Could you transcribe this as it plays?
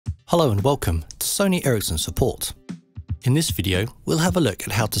Hello and welcome to Sony Ericsson Support. In this video, we'll have a look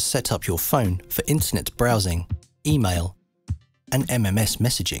at how to set up your phone for internet browsing, email, and MMS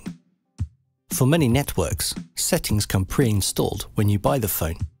messaging. For many networks, settings come pre-installed when you buy the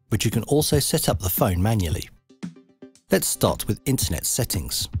phone, but you can also set up the phone manually. Let's start with internet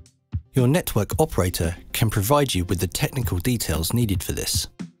settings. Your network operator can provide you with the technical details needed for this.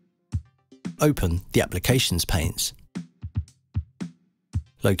 Open the Applications panes.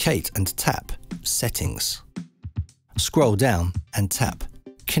 Locate and tap Settings. Scroll down and tap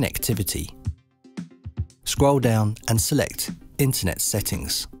Connectivity. Scroll down and select Internet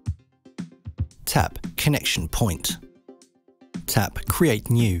Settings. Tap Connection Point. Tap Create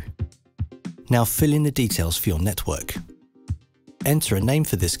New. Now fill in the details for your network. Enter a name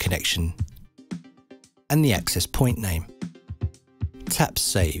for this connection and the access point name. Tap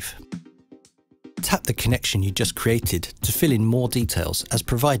Save. Tap the connection you just created to fill in more details as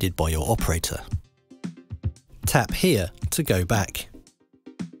provided by your operator. Tap here to go back.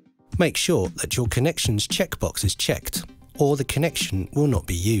 Make sure that your connections checkbox is checked, or the connection will not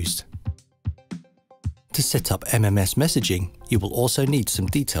be used. To set up MMS messaging, you will also need some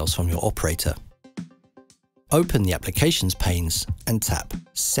details from your operator. Open the Applications panes and tap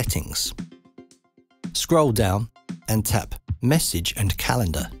Settings. Scroll down and tap Message and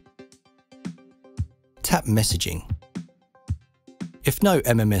Calendar. Tap Messaging. If no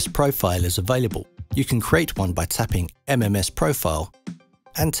MMS profile is available, you can create one by tapping MMS Profile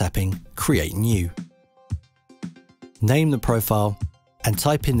and tapping Create New. Name the profile and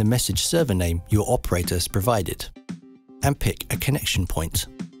type in the message server name your operator has provided, and pick a connection point.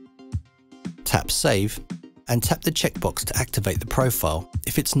 Tap Save and tap the checkbox to activate the profile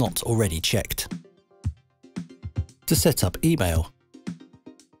if it's not already checked. To set up email,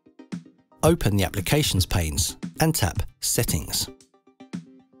 open the Applications panes and tap Settings.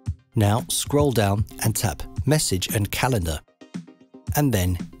 Now scroll down and tap Message and Calendar, and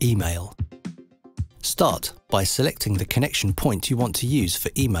then Email. Start by selecting the connection point you want to use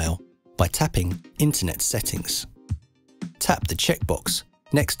for email by tapping Internet Settings. Tap the checkbox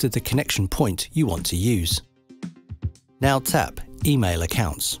next to the connection point you want to use. Now tap Email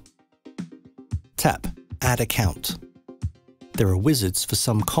Accounts. Tap Add Account. There are wizards for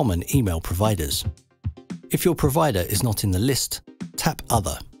some common email providers. If your provider is not in the list, tap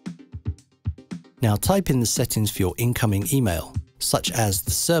Other. Now type in the settings for your incoming email, such as the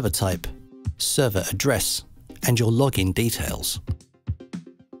server type, server address, and your login details.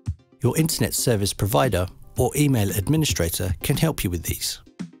 Your internet service provider or email administrator can help you with these.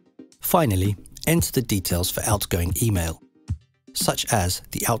 Finally, enter the details for outgoing email, such as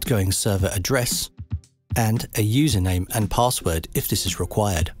the outgoing server address and a username and password if this is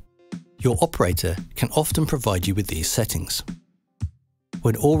required. Your operator can often provide you with these settings.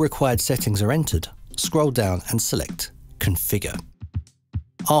 When all required settings are entered, scroll down and select Configure.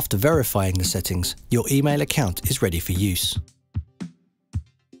 After verifying the settings, your email account is ready for use.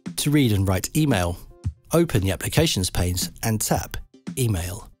 To read and write email, open the Applications panes and tap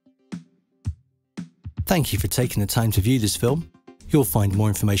Email. Thank you for taking the time to view this film. You'll find more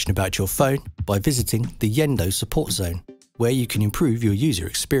information about your phone by visiting the Yendo support zone, where you can improve your user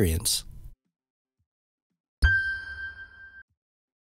experience.